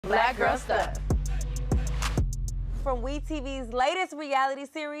Black Girl Stuff. From WeTV's latest reality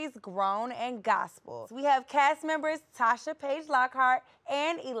series, Grown and Gospel. We have cast members Tasha Lockhart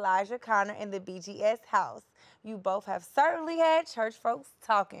and Elijah Connor in the BGS house. You both have certainly had church folks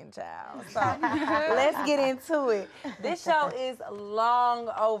talking, child. So let's get into it. This show is long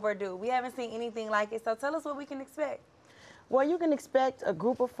overdue. We haven't seen anything like it, so tell us what we can expect. Well, you can expect a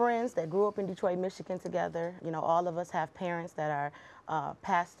group of friends that grew up in Detroit, Michigan together. You know, all of us have parents that are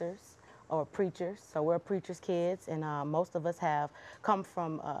pastors or preachers, so we're preachers' kids, and most of us have come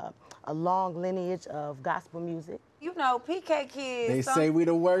from a long lineage of gospel music. You know, PK kids. They say we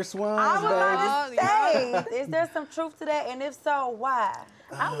the worst ones, I was baby. about to say, is there some truth to that? And if so, why?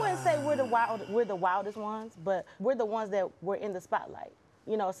 I wouldn't say we're the wildest ones, but we're the ones that were in the spotlight.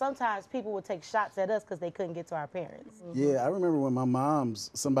 You know, sometimes people would take shots at us because they couldn't get to our parents. Yeah, I remember when my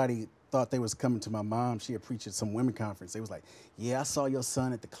mom's, somebody thought they was coming to my mom. She had preached at some women conference. They was like, yeah, I saw your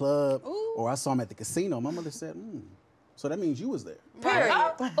son at the club, or I saw him at the casino. My mother said, so that means you was there. Period.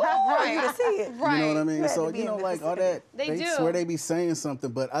 Right. You to see it. Right. You know what I mean? So, you know, like all that, they swear they be saying something,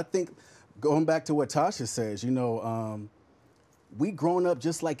 but I think, going back to what Tasha says, you know, we grown up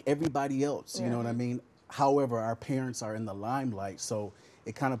just like everybody else, you know what I mean? However, our parents are in the limelight, so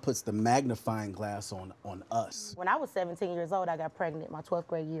it kind of puts the magnifying glass on us. When I was 17 years old, I got pregnant my 12th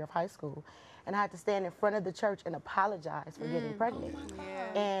grade year of high school, and I had to stand in front of the church and apologize for getting pregnant.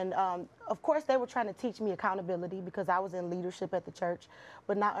 And of course, they were trying to teach me accountability because I was in leadership at the church,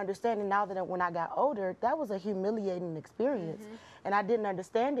 but not understanding now that when I got older, that was a humiliating experience. And I didn't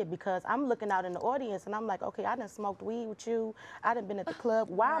understand it because I'm looking out in the audience and I'm like, okay, I done smoked weed with you. I done been at the club.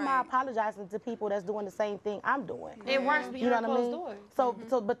 Why am I apologizing to people that's doing the same thing I'm doing? It works behind closed doors.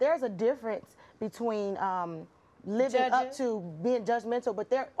 So, but there's a difference between living up to being judgmental, but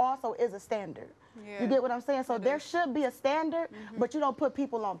there also is a standard. You get what I'm saying? So there should be a standard, but you don't put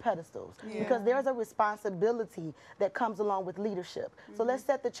people on pedestals because there's a responsibility that comes along with leadership. So let's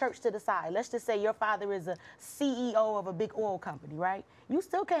set the church to the side. Let's just say your father is a CEO of a big oil company, right? You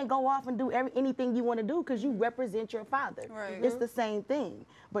still can't go off and do anything you want to do because you represent your father. It's the same thing.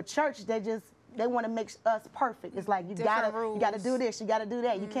 But church, they want to make us perfect. It's like you gotta do this, you gotta do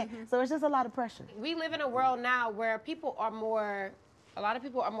that. You can't. So it's just a lot of pressure. We live in a world now where people are a lot of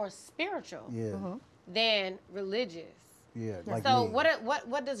people are more spiritual than religious. Like so me.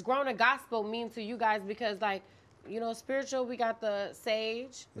 what does grown and gospel mean to you guys? Because like, you know, spiritual, we got the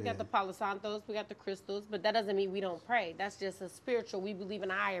sage, we got the Palo Santos, we got the crystals, but that doesn't mean we don't pray. That's just a spiritual. We believe in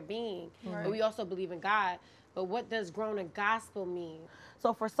a higher being, but we also believe in God. But what does grown and gospel mean?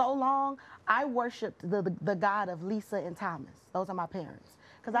 So for so long, I worshiped the God of Lisa and Thomas. Those are my parents.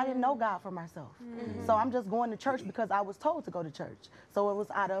 Because I didn't know God for myself. So I'm just going to church because I was told to go to church. So it was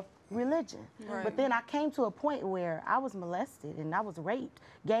out of religion. But then I came to a point where I was molested and I was raped,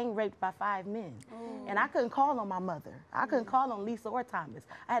 gang raped by 5 men. And I couldn't call on my mother. I couldn't call on Lisa or Thomas.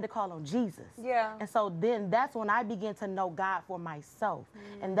 I had to call on Jesus. And so then that's when I began to know God for myself.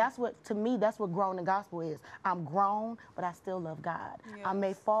 And that's what, to me, that's what grown in gospel is. I'm grown, but I still love God. I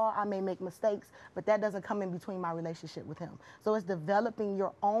may fall, I may make mistakes, but that doesn't come in between my relationship with him. So it's developing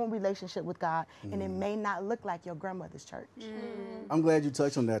your own relationship with God, and it may not look like your grandmother's church. I'm glad you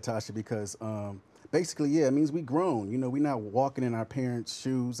touched on that, Tasha, because basically, yeah, it means we grown. You know, we're not walking in our parents'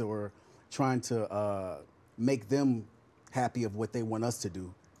 shoes or trying to make them happy of what they want us to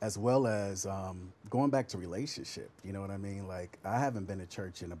do, as well as going back to relationship. You know what I mean? Like, I haven't been to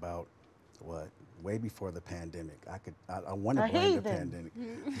church in about, way before the pandemic. I want to blame the pandemic,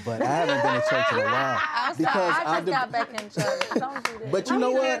 but I haven't been to church in a while. I just got back in church. Don't do that. But you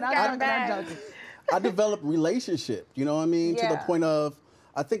know what? I developed relationship, you know what I mean? To the point of,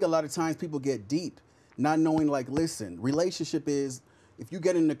 I think a lot of times people get deep, not knowing, like, listen, relationship is, if you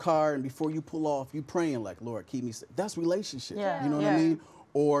get in the car and before you pull off, you praying like, Lord, keep me safe. That's relationship, you know what I mean?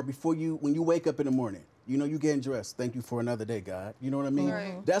 Or when you wake up in the morning, you know, you getting dressed. Thank you for another day, God. You know what I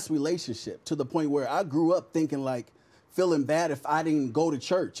mean? That's relationship, to the point where I grew up thinking, like, feeling bad if I didn't go to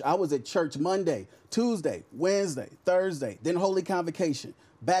church. I was at church Monday, Tuesday, Wednesday, Thursday, then Holy Convocation.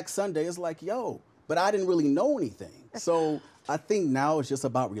 Back Sunday, it's like, yo, but I didn't really know anything. So I think now it's just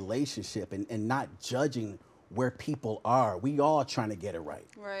about relationship and not judging where people are. We all trying to get it right.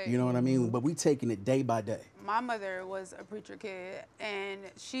 You know what I mean? But we taking it day by day. My mother was a preacher kid, and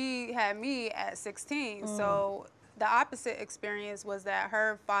she had me at 16. So the opposite experience was that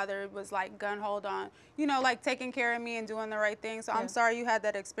her father was like gun hold on, you know, like taking care of me and doing the right thing. So I'm sorry you had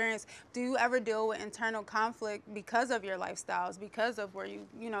that experience. Do you ever deal with internal conflict because of your lifestyles, because of where you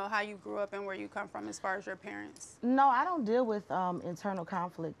know, how you grew up and where you come from as far as your parents? No, I don't deal with internal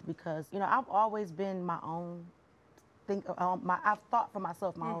conflict because, you know, I've always been my own think I've thought for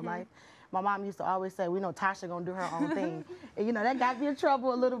myself my whole life. My mom used to always say, we know Tasha gonna do her own thing. And you know, that got me in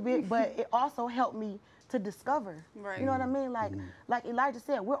trouble a little bit, but it also helped me to discover. Right. You know what I mean? Like Elijah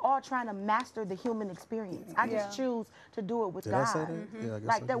said, we're all trying to master the human experience. I just choose to do it with Did God. I say that? Yeah, I guess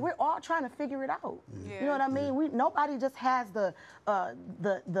Like I that, did. we're all trying to figure it out. Yeah. You know what I mean? Nobody just has the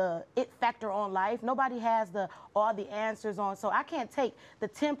it factor on life. Nobody has all the answers on. So I can't take the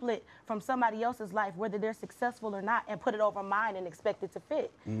template from somebody else's life, whether they're successful or not, and put it over mine and expect it to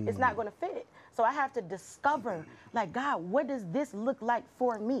fit. It's not going to fit. So I have to discover, like, God, what does this look like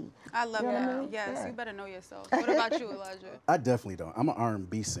for me? I love You know what I that. mean? Yes, Yeah. you better know yourself. What about you, Elijah? I definitely don't. I'm an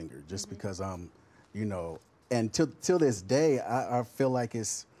R&B singer just because I'm, you know, and till this day, I feel like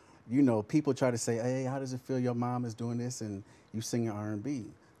it's, you know, people try to say, hey, how does it feel your mom is doing this and you sing R&B?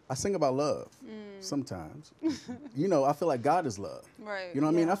 I sing about love sometimes. You know, I feel like God is love. Right. You know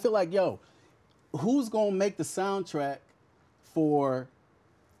what I mean? I feel like, yo, who's going to make the soundtrack for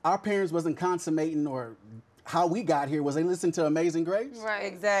our parents wasn't consummating or how we got here was they listened to Amazing Grace? Right.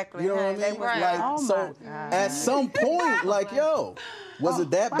 Exactly. You know what I mean? Right. Like, Oh so my God. at some point, like, yo, was it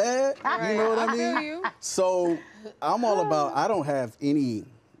that bad? You know what I mean? feel you. So I'm all about, I don't have any,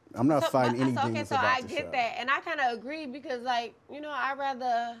 I'm not fighting any demons so about I the get show. that, and I kind of agree because, like, you know, I'd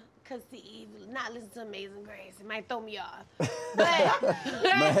rather conceive, not listen to Amazing Grace. It might throw me off. But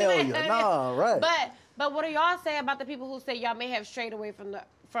hell yeah, nah, right. But what do y'all say about the people who say y'all may have strayed away from the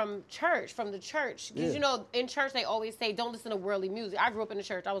church? Because Yeah. you know, in church they always say don't listen to worldly music. I grew up in the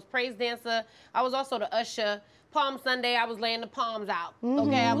church. I was praise dancer. I was also the usher. Palm Sunday, I was laying the palms out.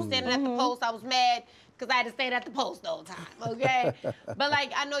 Okay, I was standing at the post. I was mad because I had to stand at the post the whole time. Okay, but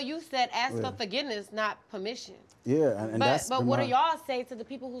like I know you said, ask for forgiveness, not permission. Yeah, and that's But been what my- do y'all say to the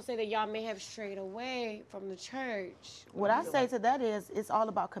people who say that y'all may have strayed away from the church? What I say to that is, it's all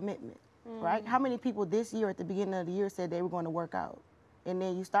about commitment, right? How many people this year at the beginning of the year said they were going to work out, and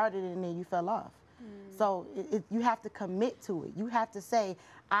then you started it and then you fell off? So you have to commit to it. You have to say,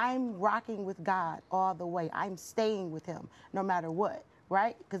 I'm rocking with God all the way. I'm staying with him no matter what,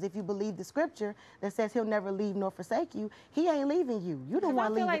 right? Because if you believe the scripture that says he'll never leave nor forsake you, he ain't leaving you. You don't I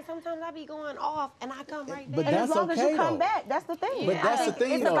want to feel leave. like sometimes I be going off and I come right But back. And as that's long as okay, you come though. back, that's the thing. But that's the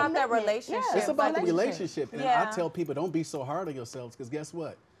thing, It's though. about that Commitment. relationship. Yeah. It's about the relationship. relationship. And Yeah. I tell people, don't be so hard on yourselves, because guess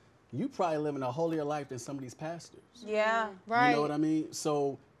what? You probably living a holier life than some of these pastors. Yeah. Right. You know what I mean?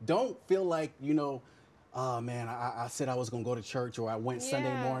 So don't feel like, you know, oh man, I said I was gonna go to church, or I went Sunday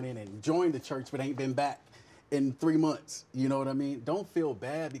Yeah. morning and joined the church but ain't been back in 3 months. You know what I mean? Don't feel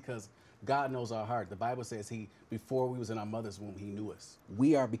bad, because God knows our heart. The Bible says before we was in our mother's womb, he knew us.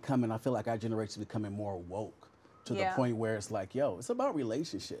 We are becoming, I feel like our generation is becoming more woke to Yeah. the point where it's like, yo, it's about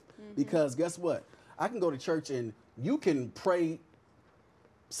relationship. Because guess what? I can go to church and you can pray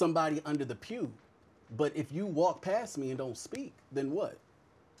somebody under the pew, but if you walk past me and don't speak, then what?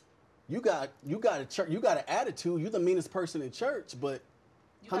 You got an attitude. You're the meanest person in church, but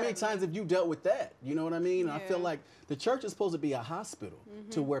how many times have you dealt with that? You know what I mean? I feel Yeah. like the church is supposed to be a hospital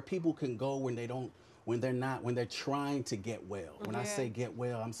to where people can go when they're trying to get well. When I say get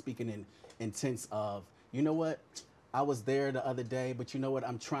well, I'm speaking in sense of, you know what? I was there the other day, but you know what?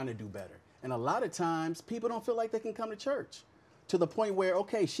 I'm trying to do better. And a lot of times people don't feel like they can come to church, to the point where,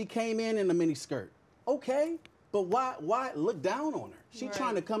 okay, she came in a mini skirt. Okay, but why look down on her? She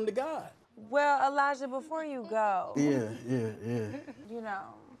trying to come to God. Well, Elijah, before you go, Yeah. you know,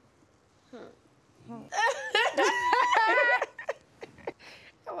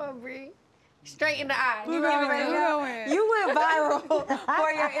 Come on, Bree. Straight in the eye. you already know. going. You went viral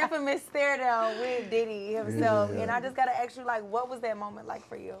for your infamous stare down with Diddy himself. Yeah. And I just got to ask you, like, what was that moment like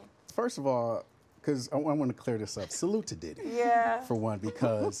for you? First of all, because I want to clear this up, salute to Diddy. Yeah. For one,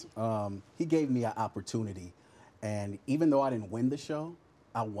 because he gave me an opportunity. And even though I didn't win the show,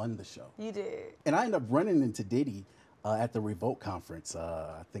 I won the show. You did. And I ended up running into Diddy at the REVOLT conference,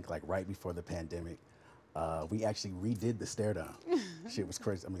 I think like right before the pandemic. We actually redid the stare down. Shit was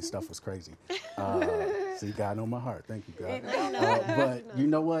crazy. I mean, stuff was crazy. See, God know my heart. Thank you, God. But you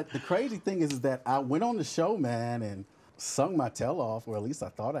know what? The crazy thing is that I went on the show, man, and sung my tail off, or at least I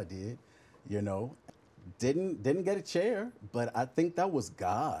thought I did. You know, didn't get a chair, but I think that was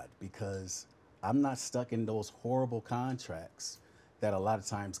God, because I'm not stuck in those horrible contracts that a lot of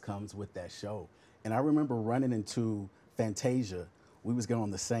times comes with that show. And I remember running into Fantasia. We was getting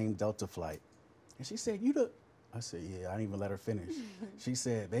on the same Delta flight. And she said, I said, yeah, I didn't even let her finish. She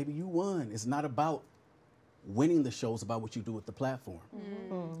said, baby, you won. It's not about winning the show, it's about what you do with the platform.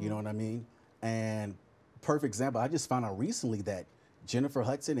 You know what I mean? And perfect example, I just found out recently that Jennifer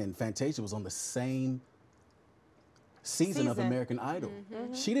Hudson and Fantasia was on the same season of American Idol.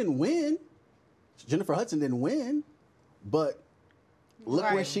 She didn't win. Jennifer Hudson didn't win, but look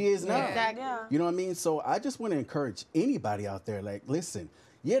where she is now. Exactly. Yeah. You know what I mean? So I just want to encourage anybody out there, like, listen,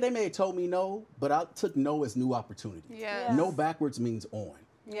 yeah, they may have told me no, but I took no as new opportunity. Yes. No backwards means on.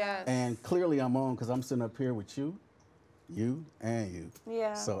 Yes. And clearly I'm on because I'm sitting up here with you, and you.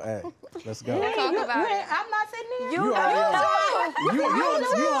 Yeah. So, hey, let's go. Talk about it. I'm not sitting here. You on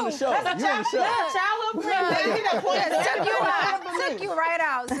the show. That's a You on the show. childhood friend. Took you right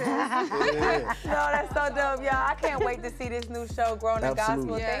out, sis. Yeah. No, that's so dope, y'all. I can't wait to see this new show, Grown in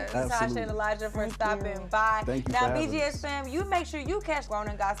Gospel. Absolutely. Thank you, Tasha Absolutely. and Elijah, for Thank stopping you. by. Thank you Now, for having BGS us. fam, you make sure you catch Grown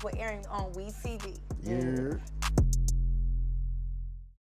in Gospel airing on We TV. Yeah.